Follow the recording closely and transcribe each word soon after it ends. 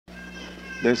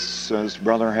This, as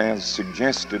Brother has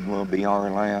suggested, will be our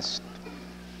last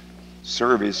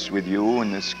service with you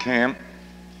in this camp.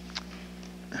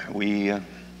 We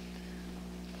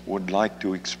would like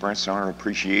to express our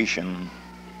appreciation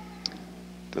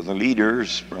to the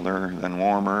leaders, Brother Van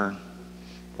Warmer,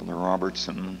 Brother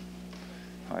Robertson.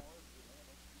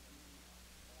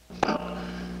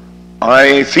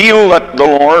 I feel that the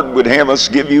Lord would have us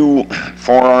give you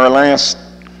for our last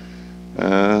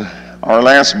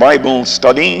Bible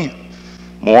study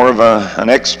more of an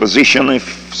exposition,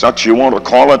 if such you want to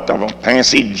call it, of a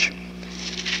passage.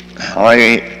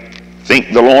 I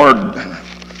think the Lord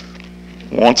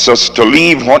wants us to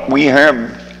leave what we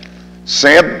have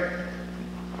said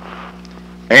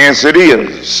as it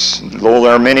is. Though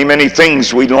there are many, many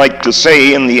things we'd like to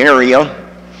say in the area,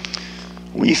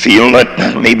 we feel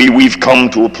that maybe we've come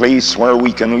to a place where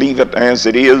we can leave it as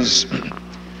it is.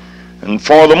 And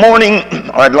for the morning,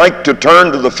 I'd like to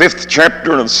turn to the 5th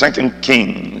chapter of 2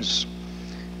 Kings.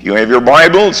 If you have your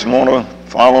Bibles and want to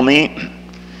follow me,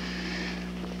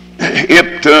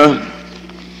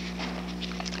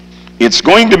 it's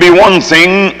going to be one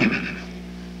thing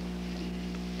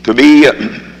to be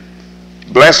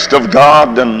blessed of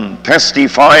God and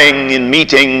testifying in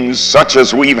meetings such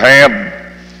as we've had,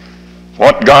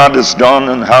 what God has done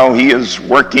and how He is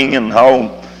working and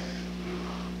how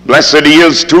blessed He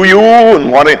is to you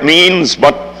and what it means.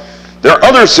 But there are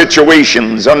other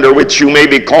situations under which you may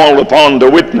be called upon to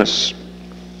witness.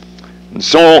 And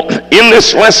so in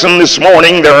this lesson this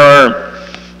morning, there are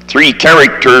 3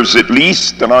 characters at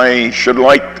least that I should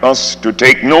like us to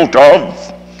take note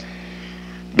of.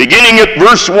 Beginning at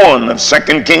verse 1 of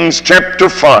 2 Kings chapter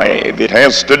 5, it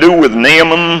has to do with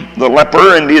Naaman the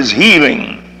leper and his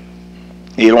healing.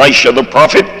 Elisha the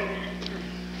prophet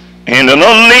and an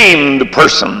unnamed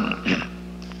person,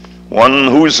 one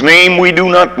whose name we do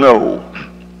not know.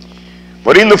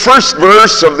 But in the first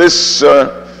verse of this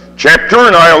chapter,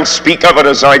 and I'll speak of it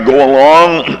as I go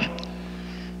along,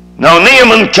 now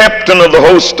Naaman, captain of the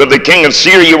host of the king of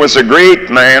Syria, was a great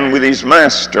man with his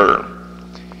master,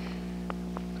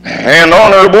 and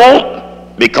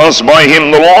honorable, because by him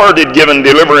the Lord had given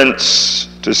deliverance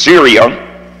to Syria.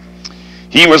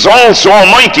 He was also a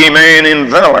mighty man in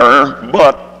valor,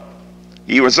 but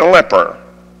he was a leper.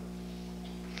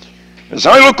 As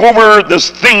I look over the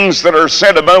things that are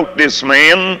said about this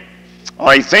man,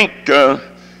 I think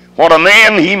what a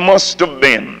man he must have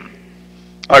been.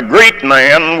 A great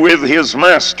man with his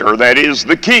master, that is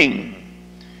the king.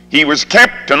 He was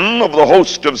captain of the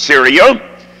host of Syria,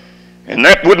 and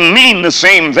that wouldn't mean the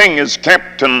same thing as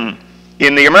captain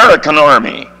in the American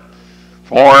army.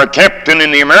 For a captain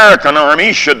in the American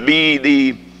army should be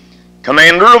the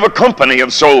commander of a company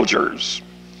of soldiers.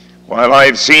 While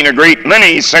I've seen a great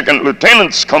many second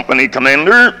lieutenants company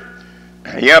commander,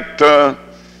 yet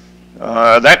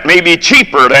that may be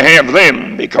cheaper to have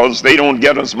them because they don't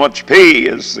get as much pay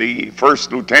as the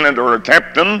first lieutenant or a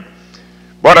captain.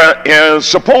 But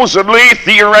supposedly,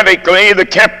 theoretically, the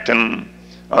captain,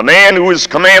 a man who is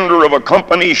commander of a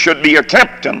company, should be a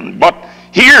captain. But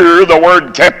here the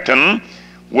word captain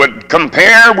would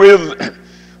compare with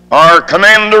our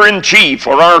commander-in-chief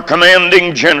or our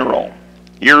commanding general.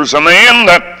 Here's a man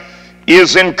that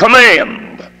is in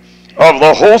command of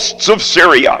the hosts of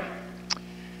Syria.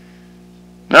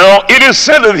 Now, it is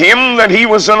said of him that he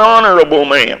was an honorable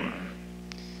man.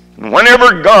 And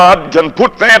whenever God can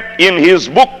put that in His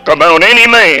book about any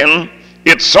man,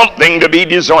 it's something to be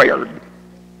desired.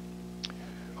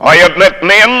 I have met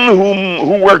men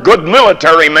who were good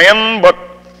military men, but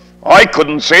I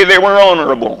couldn't say they were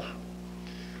honorable.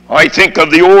 I think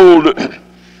of the old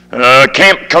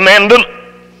camp commandant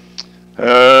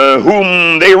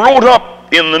whom they wrote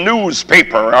up in the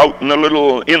newspaper out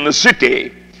in the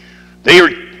city. They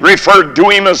referred to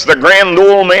him as the grand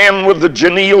old man with the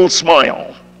genial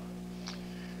smile.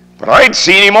 But I'd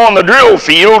seen him on the drill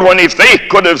field when if they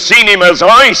could have seen him as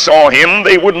I saw him,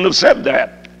 they wouldn't have said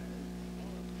that.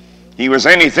 He was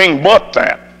anything but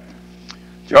that.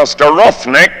 Just a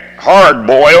roughneck,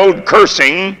 hard-boiled,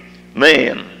 cursing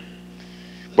man.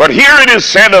 But here it is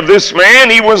said of this man,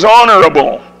 he was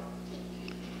honorable.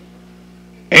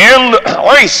 And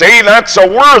I say that's a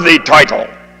worthy title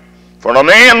for a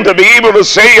man to be able to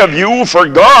say of you for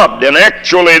God. And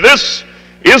actually this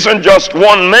isn't just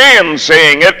one man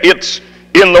saying it, it's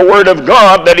in the Word of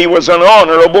God that he was an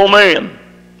honorable man.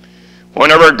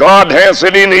 Whenever God has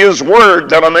it in His Word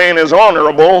that a man is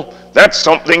honorable, that's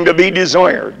something to be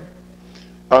desired.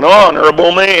 An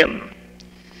honorable man.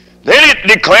 Then it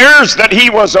declares that he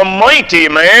was a mighty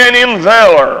man in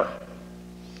valor.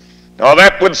 Now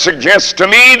that would suggest to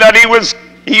me that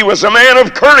he was a man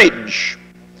of courage.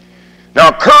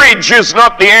 Now courage is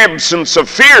not the absence of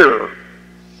fear.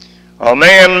 A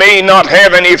man may not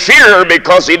have any fear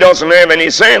because he doesn't have any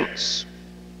sense.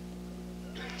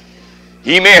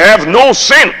 He may have no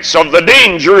sense of the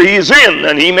danger he's in,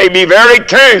 and he may be very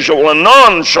casual and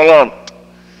nonchalant,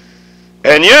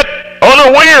 and yet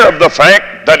unaware of the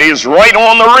fact that he's right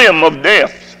on the rim of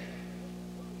death.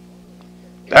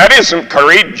 That isn't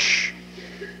courage.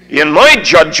 In my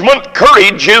judgment,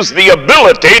 courage is the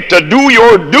ability to do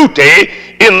your duty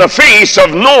in the face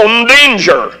of known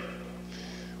danger.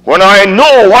 When I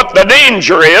know what the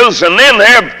danger is and then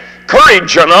have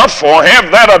courage enough or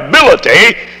have that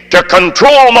ability to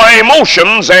control my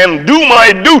emotions and do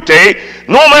my duty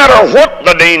no matter what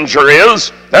the danger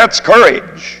is, that's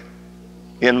courage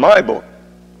in my book.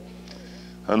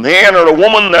 A man or a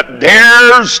woman that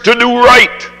dares to do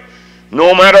right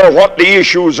no matter what the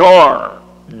issues are,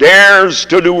 dares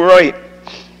to do right.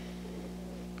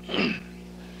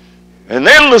 And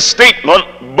then the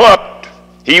statement, but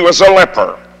he was a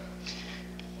leper.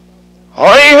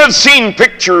 I had seen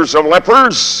pictures of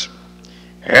lepers,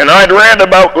 and I'd read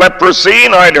about leprosy,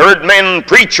 and I'd heard men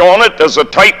preach on it as a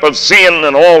type of sin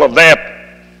and all of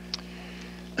that.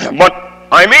 But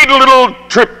I made a little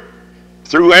trip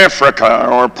through Africa,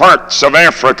 or parts of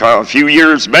Africa, a few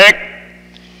years back.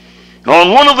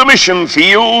 On one of the mission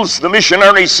fields, the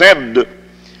missionary said,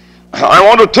 I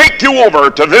want to take you over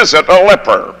to visit a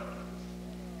leper.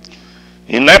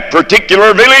 In that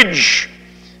particular village,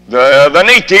 the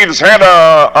natives had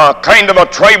a kind of a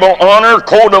tribal honor,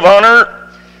 code of honor.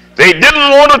 They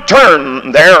didn't want to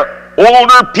turn their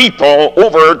older people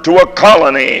over to a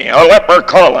colony, a leper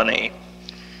colony.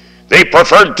 They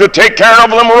preferred to take care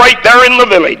of them right there in the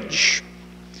village.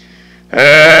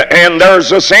 And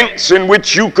there's a sense in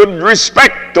which you could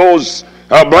respect those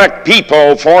black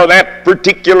people for that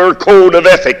particular code of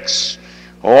ethics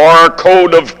or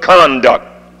code of conduct.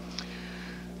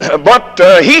 But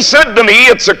he said to me,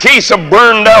 it's a case of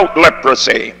burned out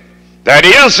leprosy. That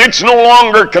is, it's no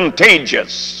longer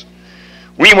contagious.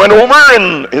 We went over,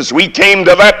 and as we came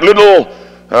to that little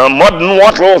mud and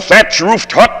wattle thatch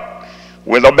roofed hut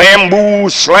with a bamboo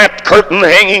slat curtain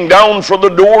hanging down for the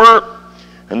door,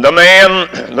 and the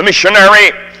man, the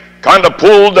missionary, kind of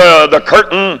pulled the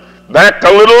curtain back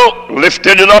a little,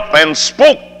 lifted it up, and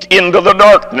spoke into the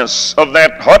darkness of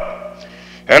that hut.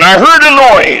 And I heard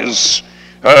a noise.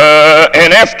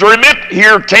 And after a bit,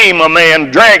 here came a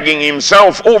man dragging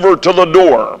himself over to the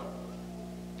door.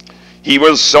 He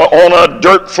was on a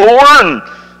dirt floor, and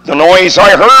the noise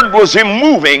I heard was him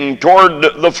moving toward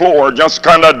the floor, just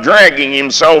kind of dragging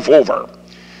himself over.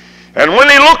 And when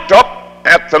he looked up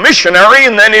at the missionary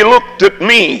and then he looked at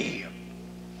me,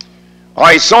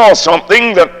 I saw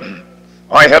something that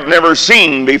I had never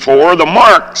seen before, the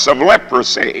marks of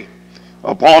leprosy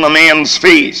upon a man's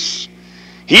face.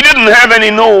 He didn't have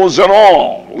any nose at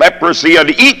all. Leprosy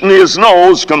had eaten his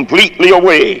nose completely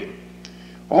away.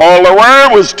 All there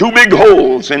were was two big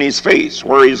holes in his face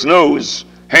where his nose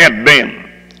had been.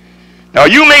 Now,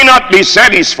 you may not be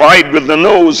satisfied with the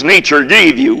nose nature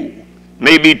gave you.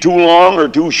 Maybe too long or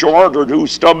too short or too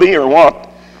stubby or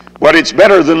what, but it's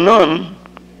better than none.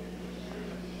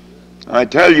 I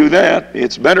tell you that,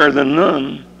 it's better than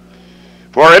none.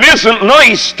 For it isn't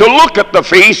nice to look at the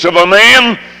face of a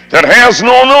man that has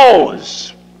no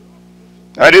nose.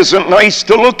 That isn't nice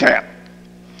to look at.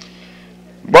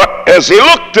 But as he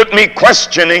looked at me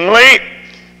questioningly,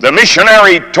 the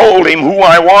missionary told him who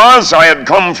I was. I had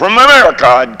come from America.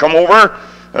 I'd come over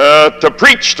to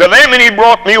preach to them, and he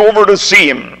brought me over to see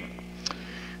him.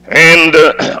 And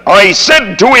I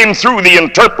said to him through the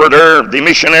interpreter, the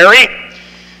missionary,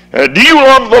 do you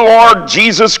love the Lord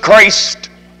Jesus Christ?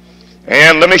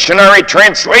 And the missionary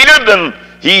translated, and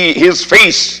his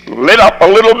face lit up a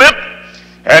little bit,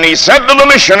 and he said to the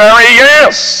missionary,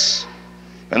 yes.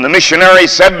 And the missionary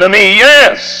said to me,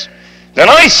 yes. Then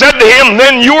I said to him,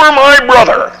 then you are my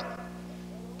brother.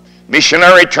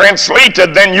 Missionary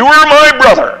translated, then you are my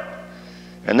brother.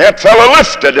 And that fellow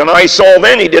lifted, and I saw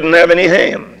then he didn't have any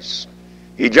hands.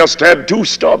 He just had two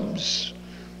stubs.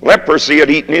 Leprosy had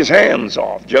eaten his hands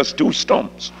off, just two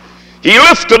stumps. He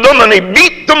lifted them and he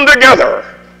beat them together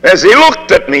as he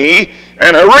looked at me,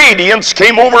 and a radiance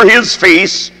came over his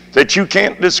face that you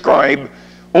can't describe,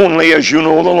 only as you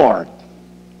know the Lord.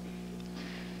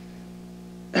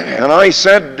 And I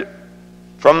said,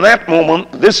 from that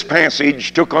moment, this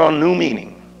passage took on new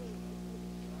meaning.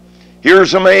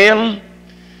 Here's a man,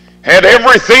 had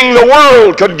everything the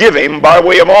world could give him by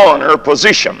way of honor,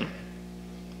 position,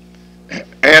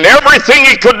 and everything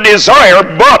he could desire,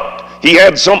 but he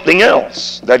had something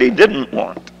else that he didn't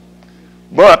want.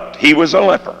 But he was a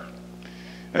leper.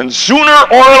 And sooner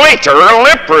or later,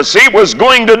 leprosy was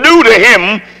going to do to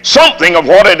him something of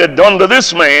what it had done to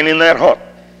this man in that hut.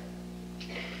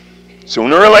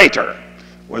 Sooner or later.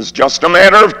 It was just a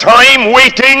matter of time,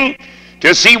 waiting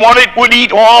to see what it would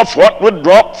eat off, what would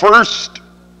drop first.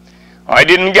 I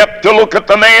didn't get to look at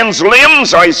the man's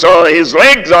limbs. I saw his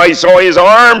legs, I saw his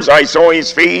arms, I saw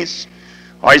his face.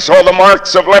 I saw the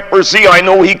marks of leprosy. I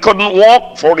know he couldn't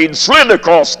walk, for he'd slid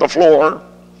across the floor,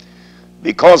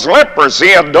 because leprosy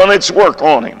had done its work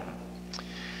on him.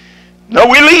 Now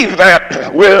we leave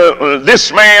that with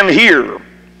this man here,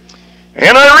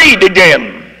 and I read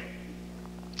again.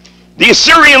 The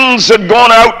Assyrians had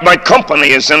gone out by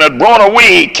companies and had brought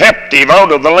away captive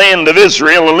out of the land of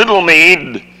Israel a little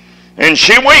maid, and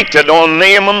she waited on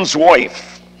Naaman's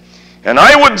wife. And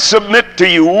I would submit to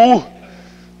you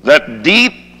that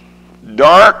deep,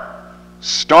 dark,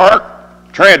 stark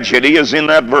tragedy is in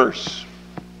that verse.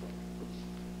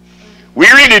 We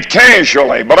read it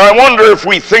casually, but I wonder if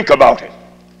we think about it.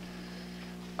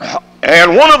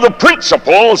 And one of the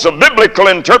principles of biblical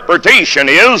interpretation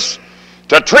is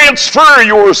to transfer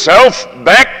yourself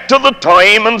back to the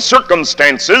time and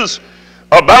circumstances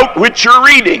about which you're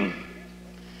reading.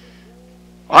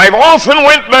 I've often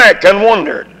went back and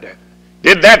wondered,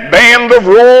 did that band of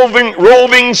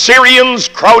roving Syrians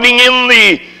crowding in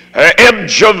the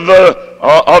edge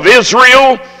of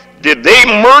Israel, did they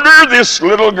murder this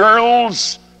little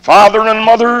girl's father and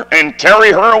mother and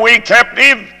carry her away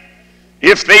captive?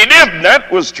 If they did,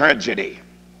 that was tragedy.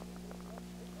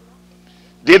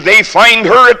 Did they find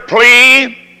her at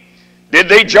play? Did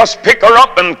they just pick her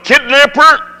up and kidnap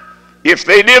her? If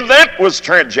they did, that was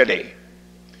tragedy.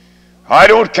 I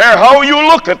don't care how you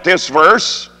look at this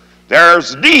verse,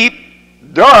 there's deep,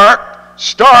 dark,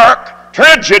 stark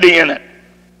tragedy in it.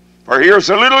 For here's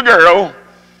a little girl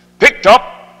picked up,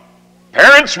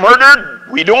 parents murdered,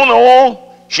 we don't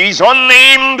know, she's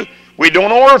unnamed, we don't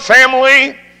know her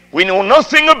family, we know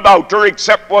nothing about her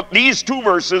except what these two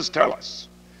verses tell us.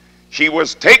 She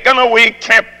was taken away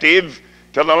captive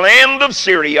to the land of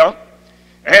Syria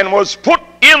and was put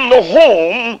in the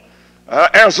home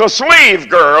as a slave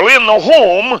girl in the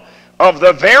home of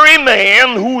the very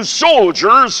man whose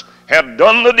soldiers had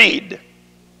done the deed.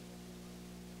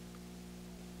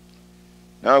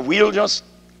 Now we'll just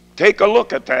take a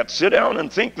look at that, sit down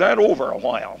and think that over a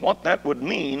while, what that would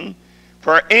mean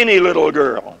for any little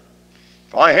girl.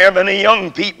 If I have any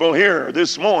young people here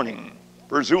this morning,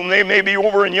 presume they may be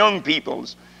over in young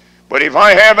people's, but if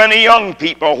I have any young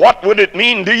people, what would it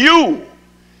mean to you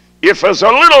if as a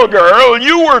little girl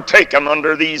you were taken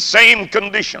under these same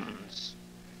conditions?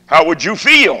 How would you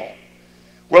feel?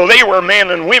 Well, they were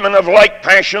men and women of like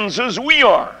passions as we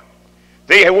are.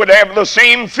 They would have the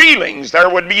same feelings. There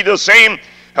would be the same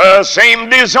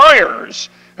desires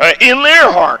in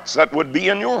their hearts that would be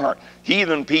in your heart.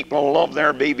 Heathen people love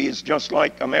their babies just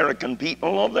like American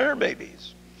people love their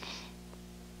babies.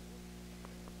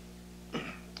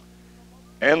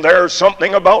 And there's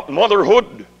something about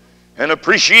motherhood and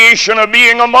appreciation of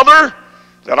being a mother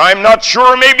that I'm not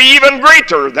sure may be even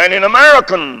greater than in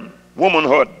American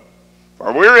womanhood.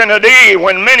 For we're in a day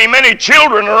when many, many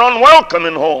children are unwelcome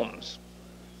in homes.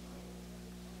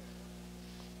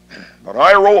 But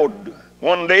I rode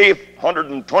one day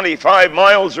 125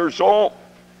 miles or so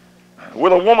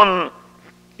with a woman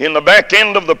in the back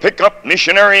end of the pickup.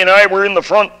 Missionary and I were in the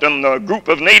front and the group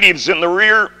of natives in the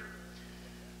rear.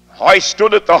 I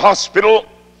stood at the hospital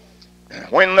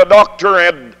when the doctor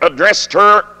had addressed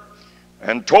her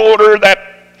and told her that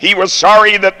he was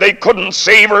sorry that they couldn't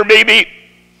save her baby.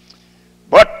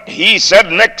 But he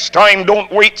said, next time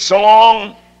don't wait so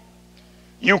long.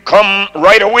 You come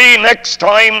right away next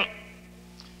time.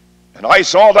 And I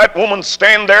saw that woman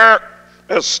stand there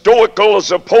as stoical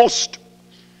as a post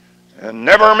and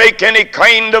never make any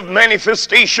kind of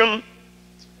manifestation.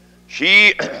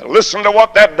 She listened to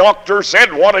what that doctor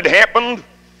said, what had happened.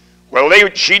 Well,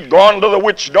 she'd gone to the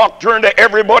witch doctor and to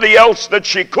everybody else that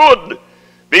she could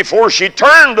before she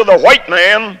turned to the white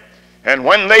man. And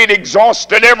when they'd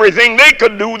exhausted everything they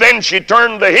could do, then she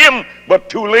turned to him, but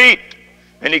too late.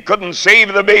 And he couldn't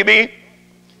save the baby.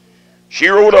 She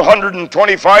rode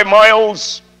 125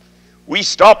 miles. We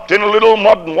stopped in a little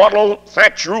mud and wattle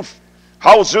thatch roof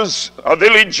houses, a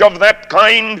village of that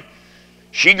kind.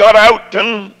 She got out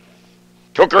and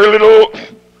took her little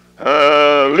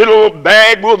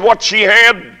bag with what she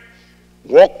had,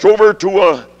 walked over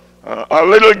to a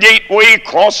little gateway,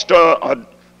 crossed a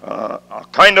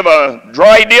kind of a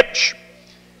dry ditch,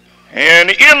 and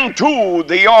into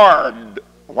the yard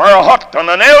where a hut and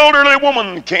an elderly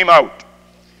woman came out.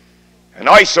 And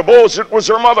I suppose it was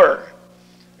her mother,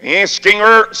 asking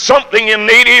her something in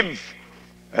native,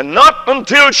 And not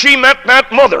until she met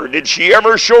that mother did she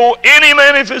ever show any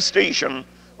manifestation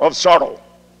of sorrow.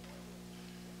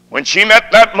 When she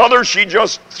met that mother, she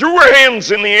just threw her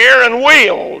hands in the air and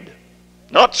wailed.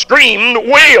 Not screamed,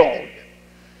 wailed.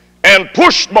 And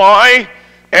pushed by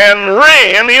and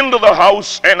ran into the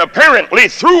house and apparently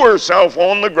threw herself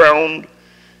on the ground.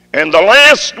 And the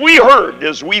last we heard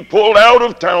as we pulled out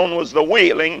of town was the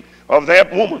wailing of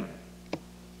that woman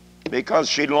because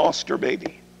she'd lost her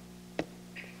baby.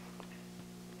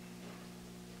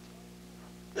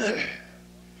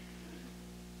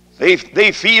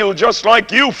 They feel just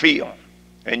like you feel.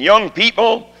 And young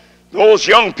people, those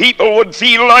young people would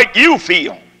feel like you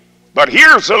feel. But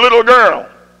here's a little girl,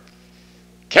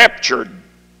 captured,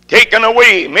 taken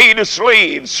away, made a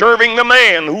slave, serving the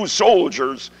man whose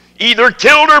soldiers either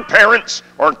killed her parents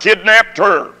or kidnapped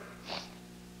her.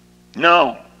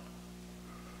 Now,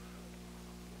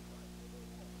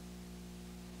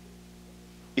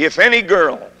 if any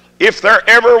girl, if there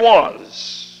ever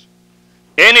was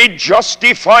any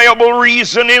justifiable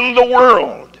reason in the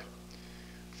world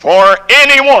for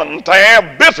anyone to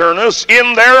have bitterness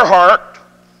in their heart,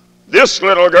 this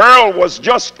little girl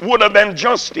would have been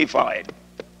justified.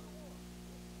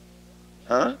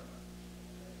 Huh?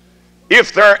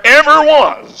 If there ever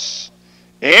was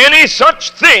any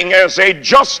such thing as a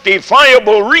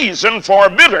justifiable reason for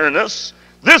bitterness,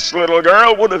 this little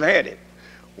girl would have had it.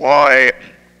 Why,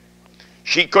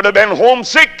 she could have been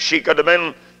homesick. She could have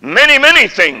been many, many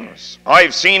things.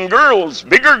 I've seen girls,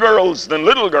 bigger girls than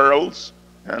little girls,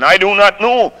 and I do not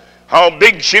know how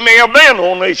big she may have been,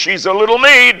 only she's a little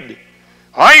maid.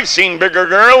 I've seen bigger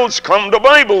girls come to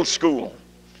Bible school,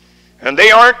 and they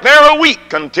aren't there a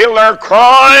week until they're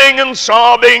crying and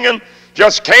sobbing and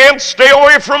just can't stay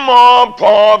away from Mom.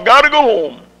 Pa, I've got to go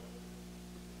home.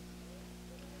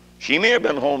 She may have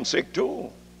been homesick too.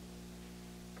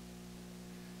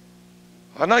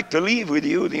 I'd like to leave with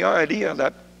you the idea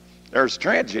that there's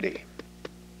tragedy,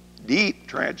 deep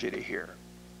tragedy here.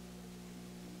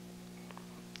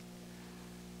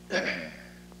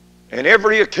 And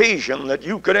every occasion that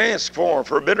you could ask for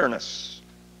bitterness.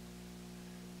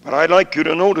 But I'd like you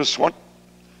to notice what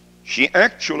she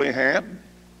actually had.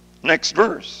 Next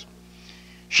verse.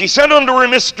 She said unto her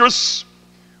mistress,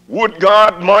 Would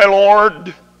God, my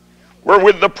Lord, were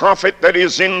with the prophet that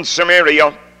is in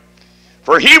Samaria,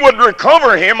 for he would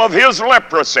recover him of his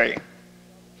leprosy.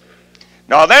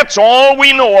 Now that's all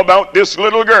we know about this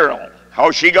little girl,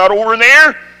 how she got over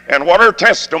there and what her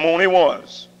testimony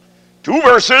was. 2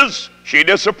 verses, she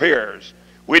disappears.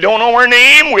 We don't know her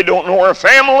name, we don't know her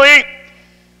family,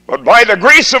 but by the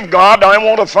grace of God, I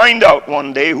want to find out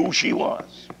one day who she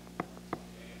was.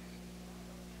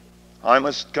 I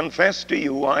must confess to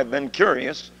you, I've been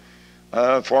curious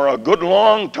for a good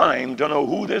long time to know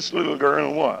who this little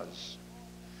girl was.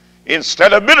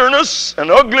 Instead of bitterness and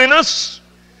ugliness,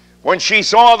 when she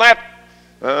saw that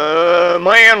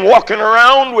man walking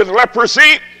around with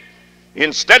leprosy,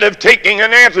 instead of taking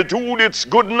an attitude, it's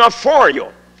good enough for you.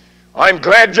 I'm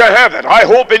glad you have it. I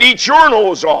hope it eats your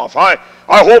nose off. I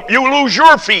hope you lose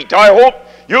your feet. I hope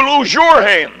you lose your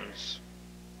hands.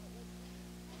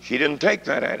 She didn't take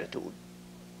that attitude.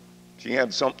 She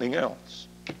had something else.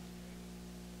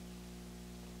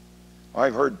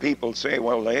 I've heard people say,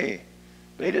 well, they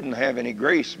didn't have any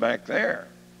grace back there.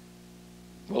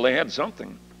 Well, they had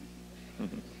something.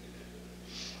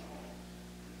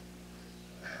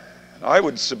 I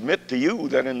would submit to you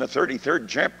that in the 33rd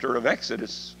chapter of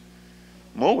Exodus,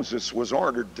 Moses was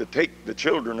ordered to take the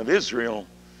children of Israel,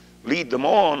 lead them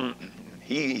on.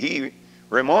 He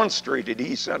remonstrated.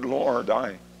 He said, Lord,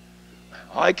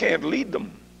 I can't lead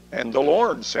them. And the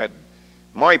Lord said,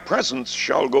 my presence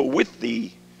shall go with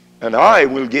thee, and I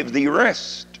will give thee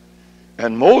rest.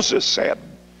 And Moses said,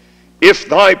 if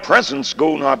thy presence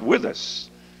go not with us,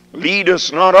 lead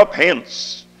us not up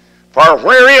hence. For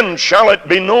wherein shall it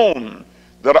be known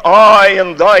that I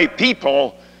and thy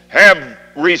people have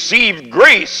received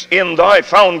grace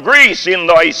found grace in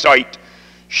thy sight?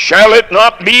 Shall it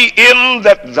not be in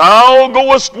that thou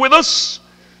goest with us?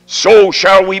 So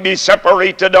shall we be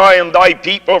separated, I and thy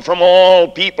people, from all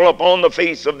people upon the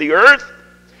face of the earth.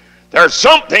 There's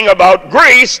something about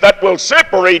grace that will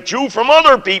separate you from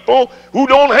other people who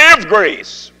don't have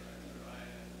grace.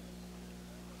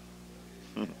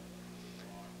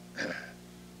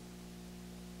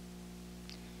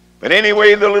 But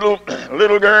anyway, the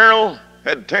little girl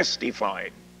had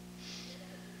testified.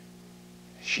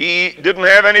 She didn't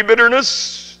have any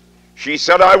bitterness. She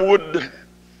said, I would,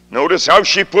 notice how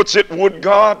she puts it, would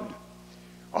God.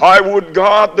 I would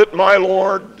God that my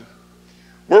Lord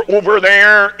were over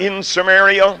there in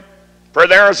Samaria, for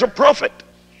there is a prophet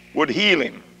would heal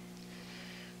him.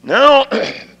 Now,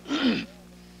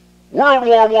 World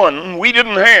War I, we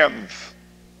didn't have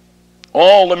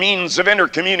all the means of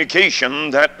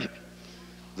intercommunication that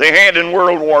they had in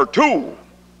World War II.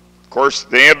 Of course,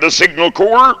 they had the Signal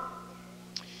Corps,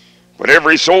 but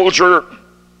every soldier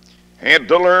had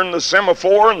to learn the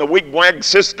semaphore and the wigwag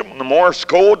system and the Morse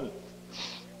code,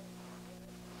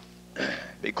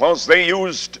 because they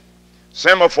used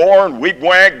semaphore and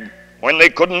wigwag when they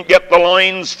couldn't get the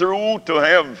lines through to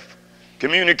have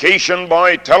communication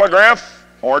by telegraph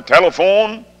or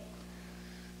telephone.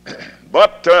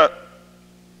 But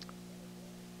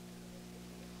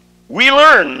we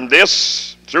learned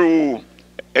this through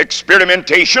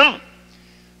experimentation,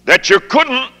 that you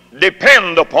couldn't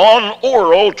depend upon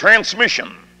oral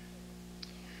transmission.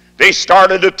 They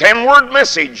started a 10-word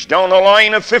message down a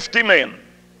line of 50 men.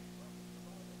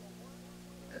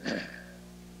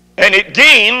 And it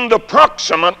gained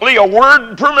approximately a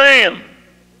word per man.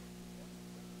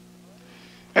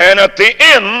 And at the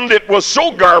end, it was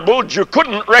so garbled you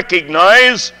couldn't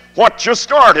recognize what you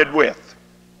started with.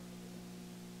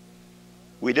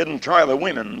 We didn't try the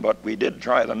women, but we did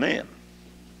try the men.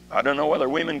 I don't know whether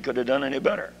women could have done any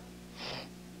better.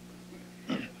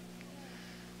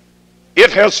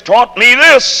 It has taught me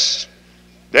this,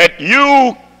 that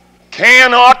you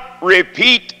cannot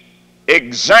repeat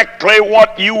exactly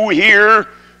what you hear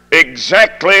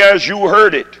exactly as you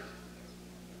heard it.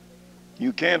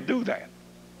 You can't do that.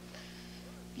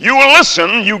 You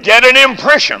listen, you get an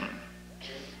impression.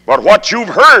 But what you've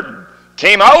heard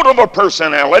came out of a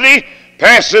personality,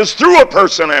 passes through a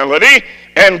personality,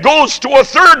 and goes to a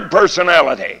third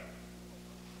personality.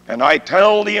 And I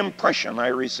tell the impression I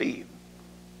receive.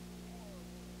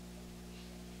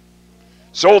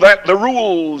 So that the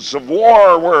rules of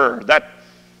war were that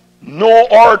no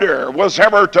order was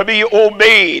ever to be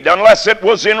obeyed unless it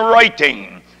was in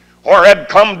writing or had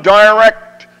come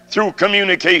direct through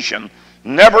communication,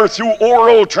 never through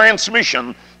oral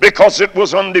transmission, because it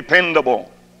was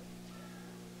undependable.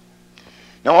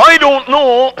 Now, I don't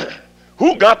know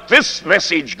who got this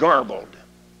message garbled.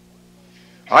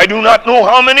 I do not know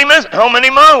how many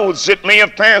mouths it may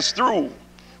have passed through.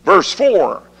 Verse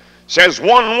 4 says,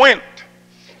 one went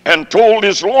and told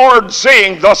his Lord,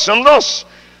 saying, thus and thus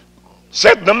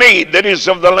said the maid that is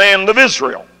of the land of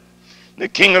Israel. The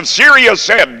king of Syria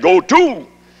said, go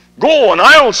and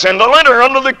I'll send a letter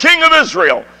unto the king of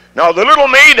Israel. Now the little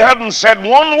maid hadn't said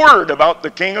one word about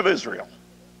the king of Israel.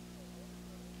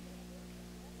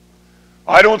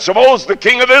 I don't suppose the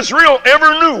king of Israel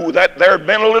ever knew that there had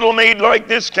been a little maid like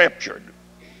this captured.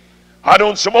 I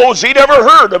don't suppose he'd ever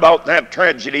heard about that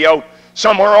tragedy out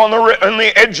somewhere on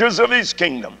the edges of his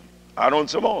kingdom. I don't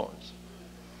suppose.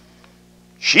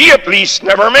 She at least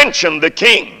never mentioned the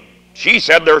king. She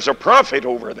said, there's a prophet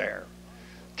over there.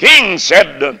 King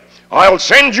said, I'll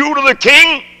send you to the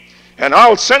king, and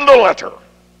I'll send a letter.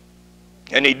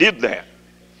 And he did that.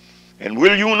 And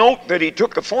will you note that he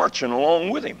took a fortune along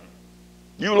with him?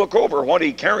 You look over what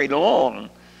he carried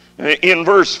along. In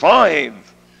verse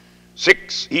 5,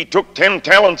 6, he took 10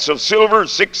 talents of silver,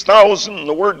 6,000,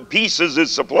 the word pieces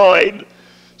is supplied,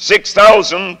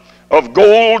 6,000 of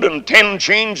gold, and 10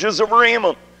 changes of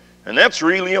raiment. And that's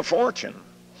really a fortune.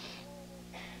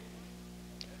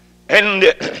 And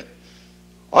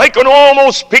I can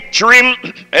almost picture him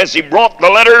as he brought the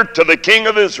letter to the king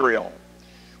of Israel,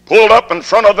 pulled up in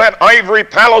front of that ivory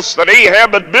palace that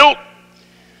Ahab had built,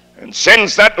 and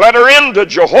sends that letter in to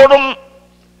Jehoram,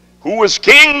 who was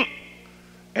king,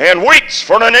 and waits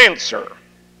for an answer.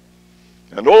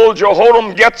 And old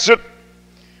Jehoram gets it,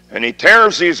 and he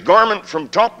tears his garment from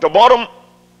top to bottom,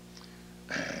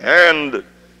 and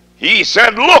he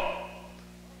said, look,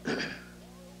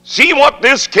 see what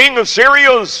this king of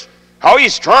Syria is, how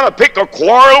he's trying to pick a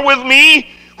quarrel with me?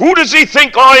 Who does he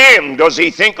think I am? Does he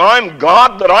think I'm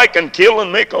God that I can kill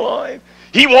and make alive?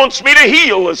 He wants me to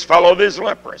heal this fellow of his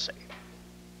leprosy.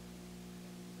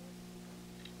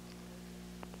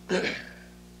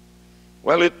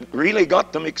 Well, it really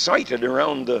got them excited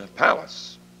around the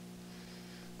palace.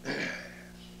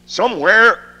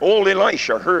 Somewhere old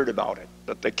Elisha heard about it,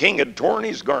 that the king had torn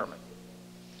his garment.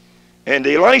 And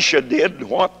Elisha did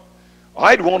what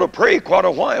I'd want to pray quite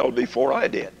a while before I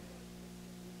did.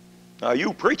 Now,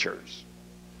 you preachers,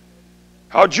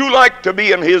 how'd you like to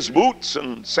be in his boots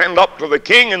and send up to the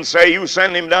king and say, you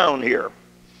send him down here.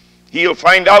 He'll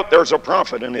find out there's a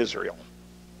prophet in Israel.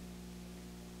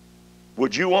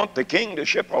 Would you want the king to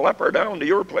ship a leper down to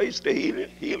your place to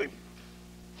heal him?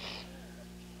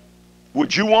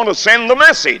 Would you want to send the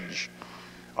message?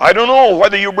 I don't know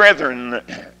whether you brethren,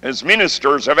 as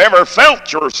ministers, have ever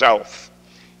felt yourself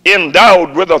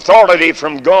endowed with authority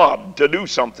from God to do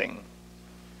something.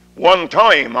 One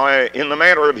time, in the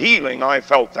matter of healing, I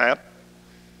felt that.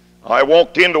 I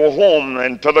walked into a home,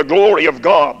 and to the glory of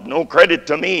God, no credit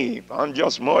to me, I'm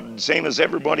just mud, same as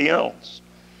everybody else.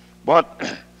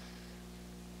 But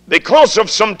because of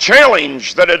some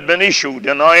challenge that had been issued,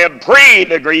 and I had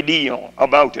prayed a great deal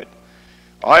about it,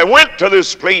 I went to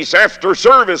this place after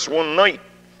service one night,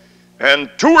 and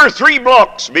 2 or 3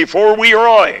 blocks before we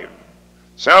arrived,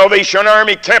 Salvation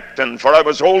Army captain, for I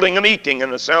was holding a meeting in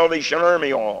the Salvation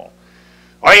Army Hall,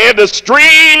 I had a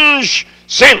strange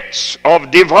sense of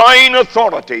divine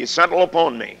authority settle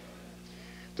upon me,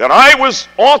 that I was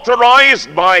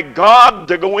authorized by God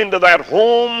to go into that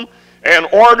home and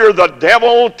order the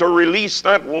devil to release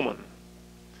that woman.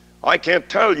 I can't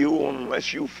tell you,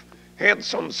 unless you've had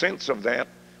some sense of that,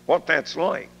 what that's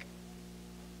like.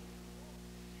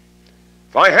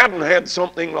 If I hadn't had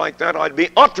something like that, I'd be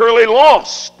utterly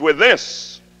lost with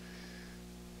this.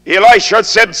 Elisha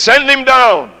said, send him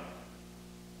down.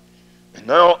 And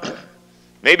now,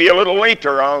 maybe a little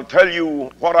later, I'll tell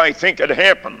you what I think had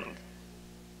happened.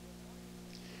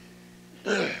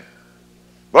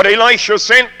 But Elisha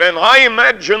sent, and I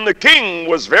imagine the king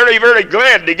was very, very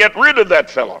glad to get rid of that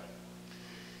fellow.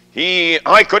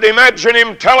 I could imagine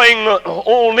him telling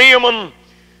old Naaman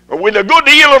with a good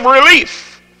deal of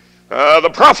relief,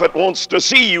 the prophet wants to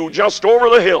see you just over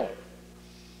the hill.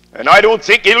 And I don't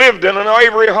think he lived in an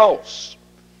ivory house.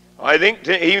 I think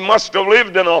he must have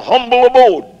lived in a humble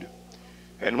abode.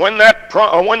 And when that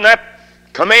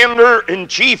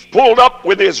commander-in-chief pulled up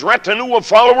with his retinue of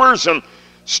followers and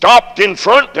stopped in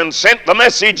front and sent the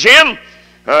message in,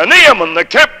 Naaman, the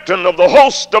captain of the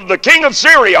host of the king of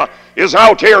Syria, is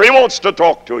out here. He wants to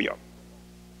talk to you.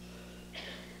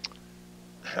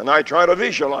 And I try to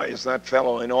visualize that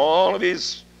fellow in all of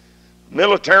his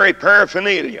military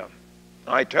paraphernalia.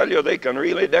 I tell you, they can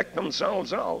really deck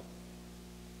themselves out.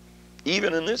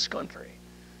 Even in this country,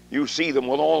 you see them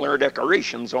with all their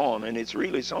decorations on, and it's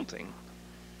really something.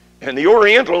 And the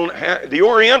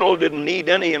Oriental didn't need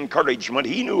any encouragement.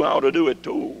 He knew how to do it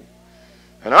too.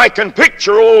 And I can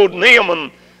picture old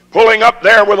Naaman pulling up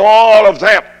there with all of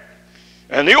that.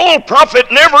 And the old prophet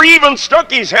never even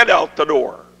stuck his head out the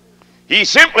door. He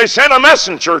simply sent a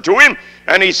messenger to him,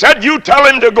 and he said, you tell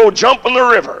him to go jump in the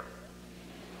river.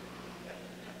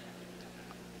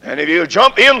 And if he'll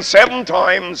jump in 7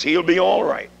 times, he'll be all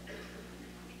right.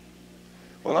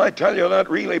 Well, I tell you, that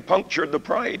really punctured the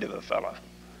pride of the fella.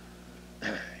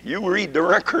 You read the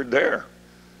record there.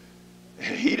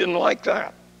 He didn't like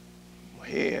that.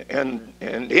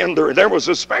 There was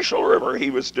a special river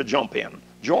he was to jump in,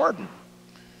 Jordan.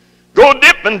 Go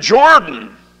dip in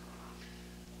Jordan.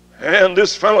 And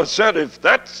this fellow said, if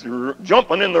that's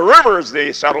jumping in the rivers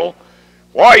they settle,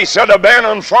 why, he said, a ban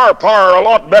on far power a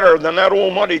lot better than that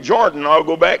old muddy Jordan. I'll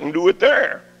go back and do it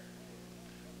there.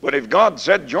 But if God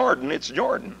said Jordan, it's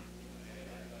Jordan.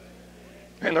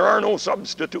 And there are no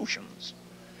substitutions.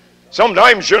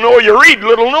 Sometimes, you know, you read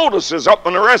little notices up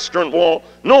on the restaurant wall,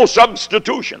 no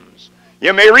substitutions.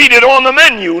 You may read it on the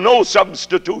menu, no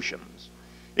substitutions.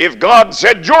 If God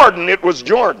said Jordan, it was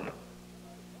Jordan.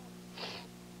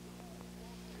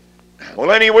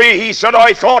 Well, anyway, he said,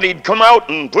 I thought he'd come out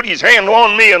and put his hand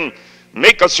on me and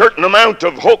make a certain amount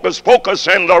of hocus pocus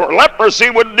and the leprosy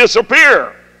would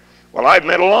disappear. Well, I've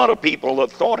met a lot of people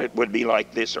that thought it would be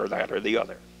like this or that or the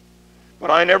other.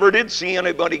 But I never did see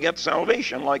anybody get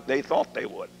salvation like they thought they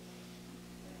would.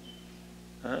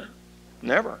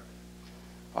 Never.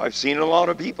 I've seen a lot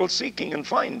of people seeking and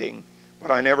finding,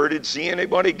 but I never did see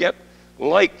anybody get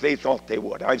like they thought they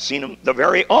would. I've seen them the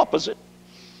very opposite.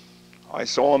 I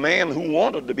saw a man who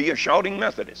wanted to be a shouting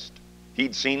Methodist.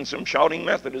 He'd seen some shouting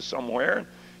Methodists somewhere.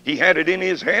 He had it in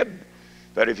his head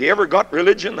that if he ever got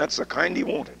religion, that's the kind he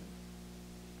wanted.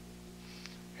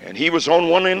 And he was on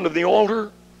one end of the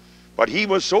altar, but he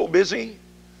was so busy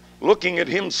looking at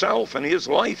himself and his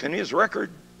life and his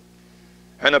record.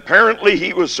 And apparently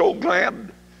he was so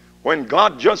glad when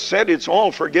God just said it's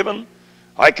all forgiven.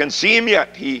 I can see him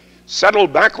yet. He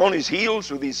settled back on his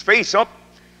heels with his face up,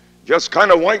 just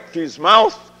kind of wiped his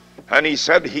mouth, and he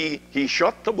said he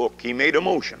shut the book. He made a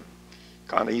motion.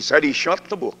 He said he shut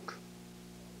the book.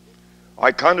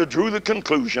 I kind of drew the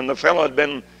conclusion the fellow had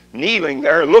been kneeling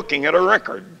there looking at a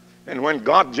record, and when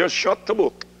God just shut the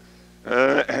book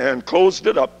and closed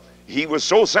it up, he was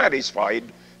so satisfied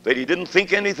that he didn't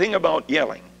think anything about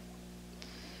yelling.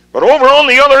 But over on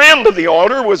the other end of the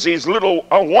altar was his little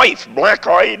wife,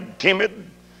 black-eyed, timid,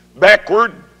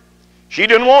 backward. She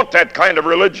didn't want that kind of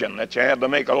religion that you had to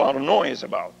make a lot of noise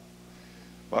about.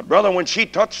 But brother, when she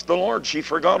touched the Lord, she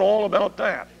forgot all about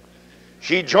that.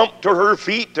 She jumped to her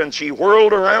feet and she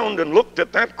whirled around and looked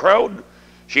at that crowd.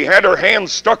 She had her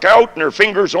hands stuck out and her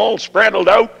fingers all spraddled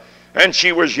out, and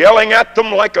she was yelling at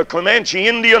them like a Comanche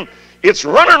Indian, "It's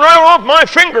running right off my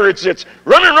finger, it's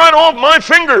running right off my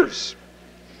fingers."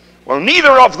 Well,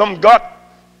 neither of them got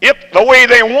it the way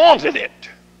they wanted it.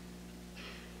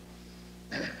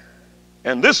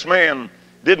 And this man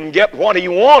didn't get what he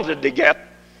wanted to get,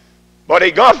 but he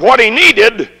got what he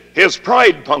needed, his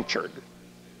pride punctured.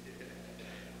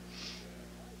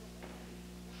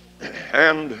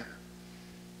 And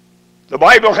the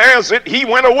Bible has it, he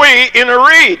went away in a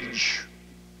rage.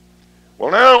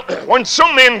 Well, now, when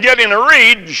some men get in a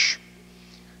rage,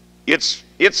 it's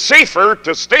safer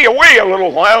to stay away a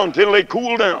little while until they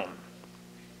cool down.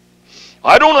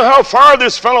 I don't know how far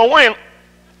this fellow went,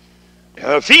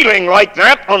 feeling like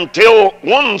that, until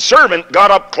one servant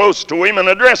got up close to him and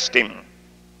addressed him.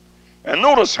 And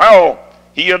notice how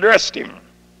he addressed him.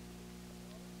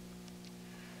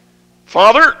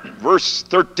 "Father," verse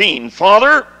 13,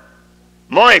 "Father,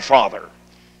 my father,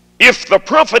 if the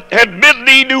prophet had bid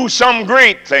thee do some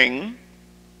great thing,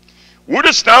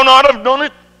 wouldest thou not have done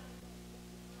it?"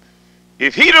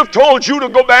 If he'd have told you to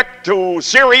go back to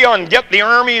Syria and get the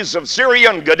armies of Syria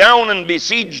and go down and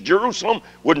besiege Jerusalem,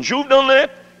 wouldn't you have done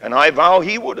that? And I vow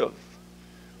he would have.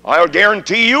 I'll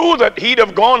guarantee you that he'd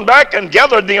have gone back and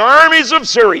gathered the armies of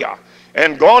Syria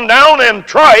and gone down and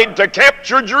tried to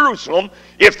capture Jerusalem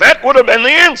if that would have been the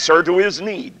answer to his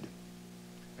need.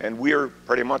 And we're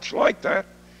pretty much like that.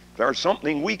 There's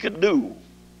something we could do.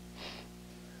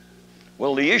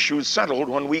 Well, the issue's settled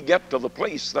when we get to the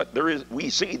place that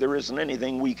we see there isn't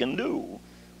anything we can do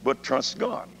but trust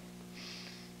God.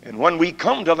 And when we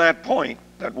come to that point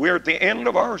that we're at the end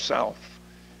of ourself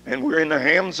and we're in the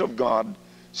hands of God,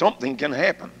 something can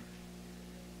happen.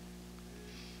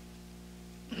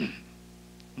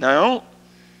 Now,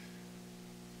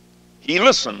 he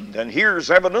listened, and here's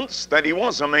evidence that he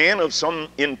was a man of some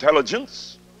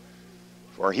intelligence,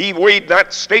 for he weighed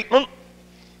that statement.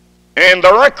 And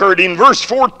the record in verse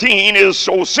 14 is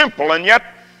so simple, and yet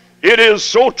it is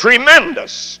so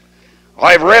tremendous.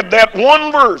 I've read that one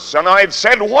verse, and I've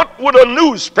said, what would a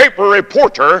newspaper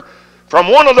reporter from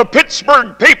one of the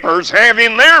Pittsburgh papers have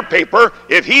in their paper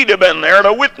if he'd have been there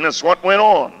to witness what went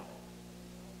on?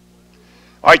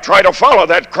 I try to follow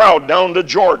that crowd down to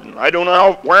Jordan. I don't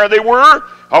know where they were,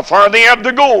 how far they had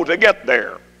to go to get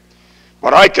there.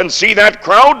 But I can see that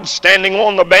crowd standing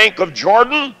on the bank of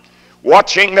Jordan,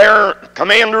 watching their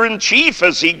commander-in-chief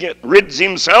as he rids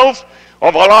himself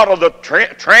of a lot of the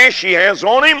trash he has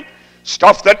on him,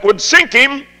 stuff that would sink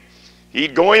him.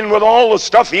 He'd go in with all the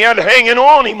stuff he had hanging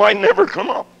on, he might never come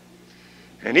up.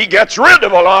 And he gets rid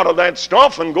of a lot of that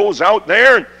stuff and goes out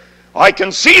there. I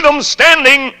can see them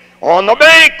standing on the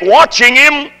bank watching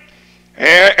him,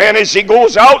 and as he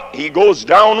goes out, he goes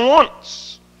down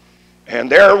once.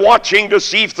 And they're watching to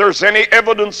see if there's any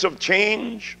evidence of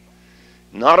change.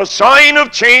 Not a sign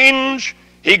of change.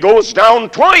 He goes down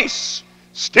twice.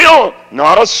 Still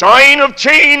not a sign of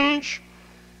change.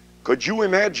 Could you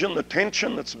imagine the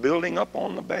tension that's building up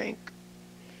on the bank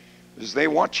as they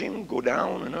watch him go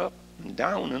down and up and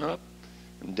down and up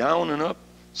and down and up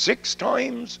 6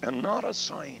 times and not a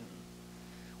sign?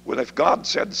 Well, if God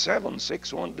said 7,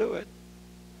 6 won't do it.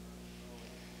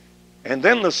 And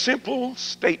then the simple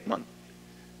statement,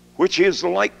 which is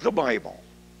like the Bible.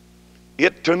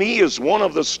 It, to me, is one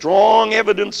of the strong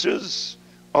evidences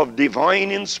of divine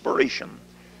inspiration.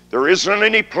 There isn't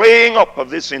any playing up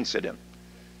of this incident.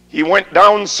 He went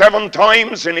down 7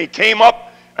 times and he came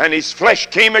up, and his flesh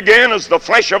came again as the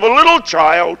flesh of a little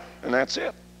child, and that's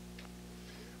it.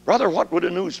 Brother, what would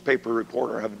a newspaper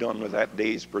reporter have done with that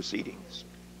day's proceedings?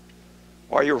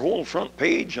 Why, your whole front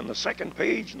page and the second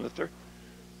page and the third.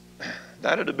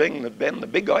 That would have been the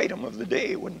big item of the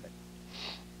day, wouldn't it?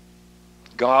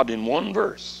 God, in one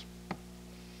verse,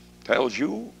 tells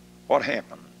you what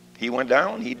happened. He went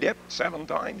down, he dipped 7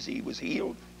 times, he was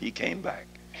healed, he came back.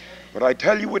 But I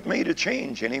tell you, it made a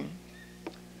change in him.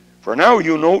 For now,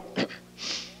 you note,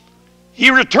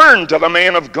 he returned to the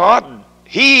man of God,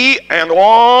 he and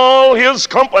all his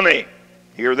company.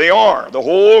 Here they are, the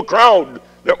whole crowd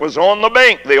that was on the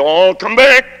bank. They all come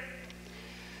back.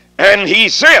 And he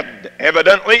said,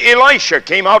 evidently Elisha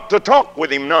came out to talk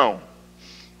with him now.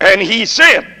 And he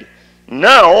said,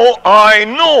 now I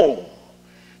know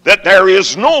that there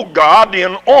is no God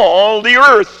in all the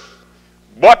earth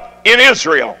but in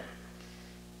Israel.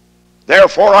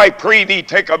 Therefore I pray thee,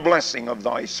 take a blessing of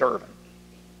thy servant.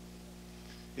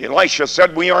 Elisha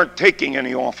said, we aren't taking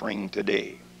any offering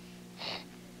today.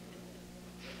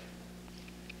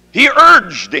 He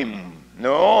urged him.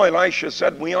 No, Elisha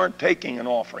said, we aren't taking an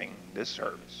offering this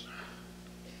service.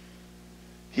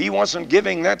 He wasn't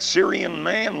giving that Syrian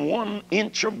man 1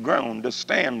 inch of ground to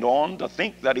stand on to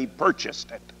think that he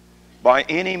purchased it by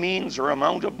any means or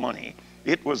amount of money.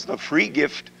 It was the free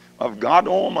gift of God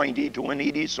Almighty to a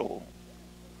needy soul.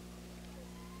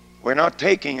 We're not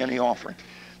taking any offering.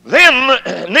 Then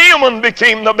Naaman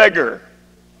became the beggar.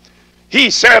 He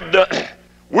said,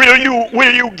 will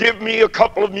you give me a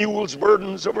couple of mules'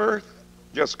 burdens of earth?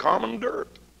 Just common dirt.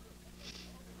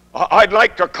 I'd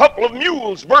like a couple of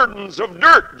mules' burdens of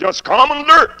dirt, just common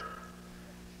dirt.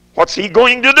 What's he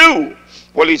going to do?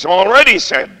 Well, he's already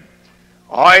said,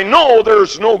 I know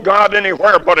there's no God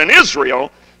anywhere but in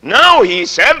Israel. Now he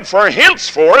said, for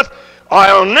henceforth,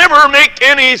 I'll never make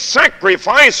any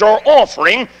sacrifice or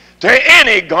offering to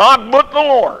any God but the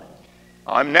Lord.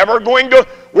 I'm never going to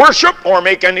worship or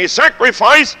make any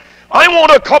sacrifice. I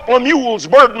want a couple of mules'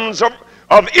 burdens of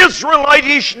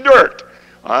Israelitish dirt.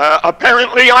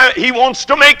 Apparently, he wants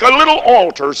to make a little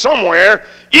altar somewhere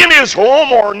in his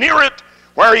home or near it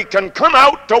where he can come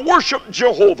out to worship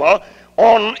Jehovah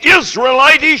on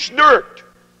Israelitish dirt,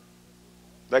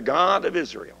 the God of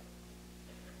Israel.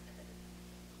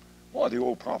 Well, the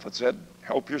old prophet said,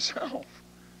 help yourself.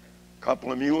 A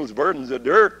couple of mules' burdens of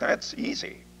dirt, that's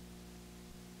easy.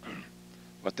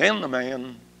 But then the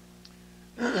man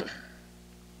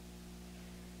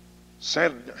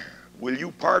said, will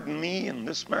you pardon me in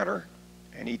this matter?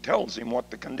 And he tells him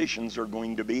what the conditions are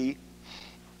going to be.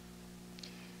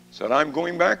 Said, I'm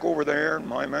going back over there, and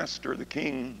my master, the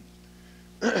king,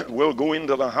 will go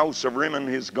into the house of Rimmon,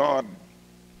 his god,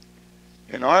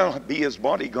 and I'll be his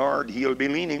bodyguard. He'll be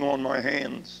leaning on my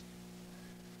hands.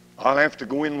 I'll have to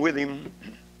go in with him,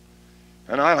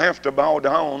 and I'll have to bow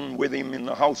down with him in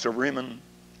the house of Rimmon.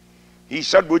 He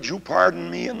said, would you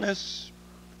pardon me in this?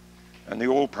 And the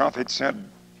old prophet said,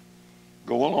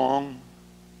 go along.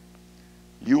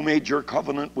 You made your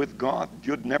covenant with God.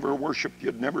 You'd never worship.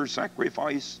 You'd never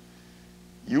sacrifice.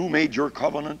 You made your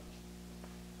covenant.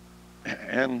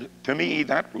 And to me,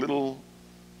 that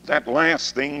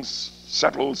last thing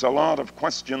settles a lot of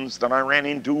questions that I ran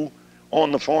into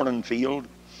on the foreign field.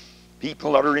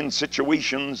 People that are in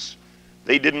situations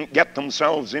they didn't get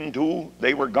themselves into.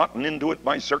 They were gotten into it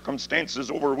by circumstances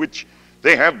over which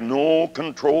they have no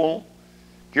control.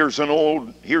 Here's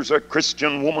a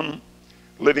Christian woman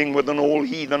living with an old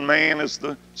heathen man as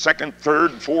the second,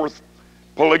 third, fourth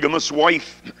polygamous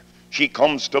wife. She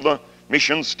comes to the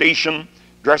mission station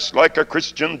dressed like a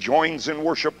Christian, joins in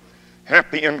worship,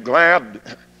 happy and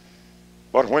glad.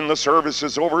 But when the service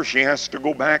is over, she has to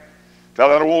go back to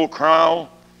that old kraal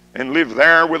and live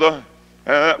there with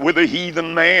a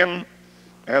heathen man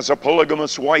as a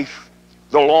polygamous wife.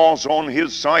 The law's on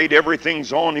his side,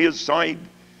 everything's on his side.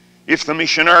 If the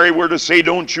missionary were to say,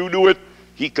 don't you do it,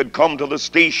 he could come to the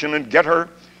station and get her.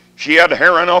 She had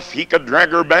hair enough, he could drag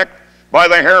her back by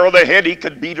the hair of the head. He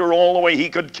could beat her all the way, he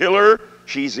could kill her.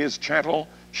 She's his chattel.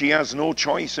 She has no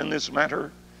choice in this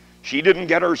matter. She didn't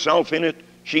get herself in it.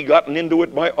 She gotten into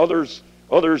it by others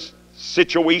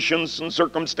situations and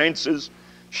circumstances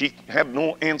she had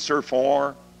no answer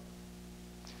for.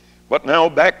 But now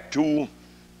back to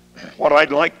what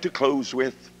I'd like to close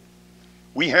with.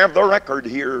 We have the record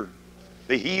here,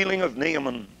 the healing of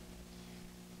Naaman.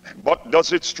 But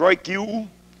does it strike you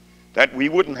that we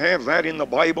wouldn't have that in the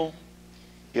Bible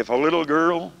if a little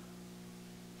girl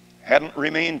hadn't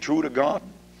remained true to God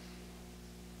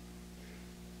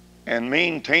and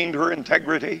maintained her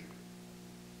integrity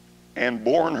and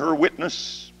borne her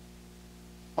witness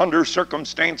under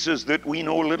circumstances that we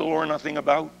know little or nothing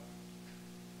about?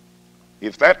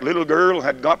 If that little girl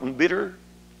had gotten bitter,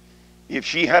 if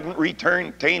she hadn't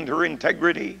retained her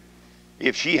integrity,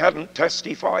 if she hadn't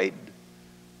testified,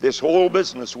 this whole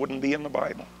business wouldn't be in the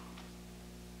Bible.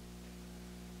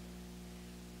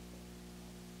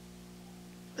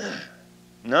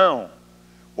 Now,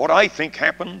 what I think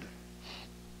happened,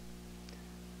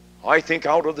 I think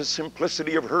out of the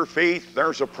simplicity of her faith,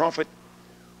 there's a prophet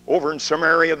over in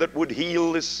Samaria that would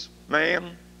heal this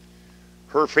man.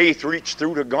 Her faith reached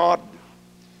through to God.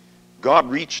 God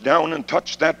reached down and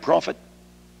touched that prophet,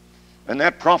 and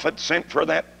that prophet sent for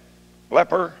that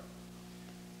leper.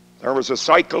 There was a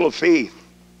cycle of faith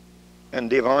and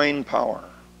divine power.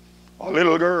 A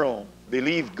little girl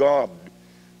believed God.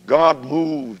 God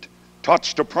moved,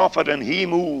 touched a prophet, and he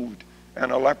moved,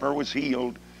 and a leper was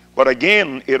healed. But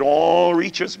again, it all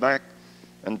reaches back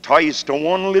and ties to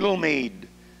one little maid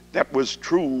that was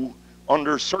true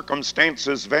under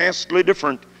circumstances vastly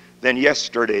different than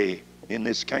yesterday in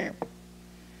this camp.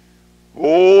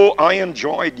 Oh, I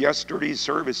enjoyed yesterday's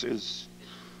services,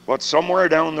 but somewhere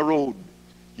down the road,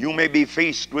 you may be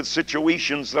faced with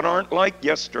situations that aren't like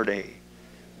yesterday.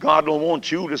 God will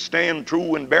want you to stand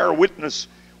true and bear witness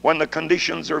when the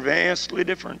conditions are vastly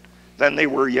different than they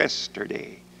were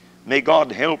yesterday. May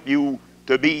God help you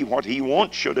to be what He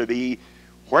wants you to be,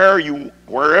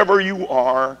 wherever you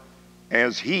are,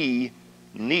 as He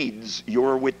needs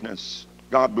your witness.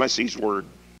 God bless His word.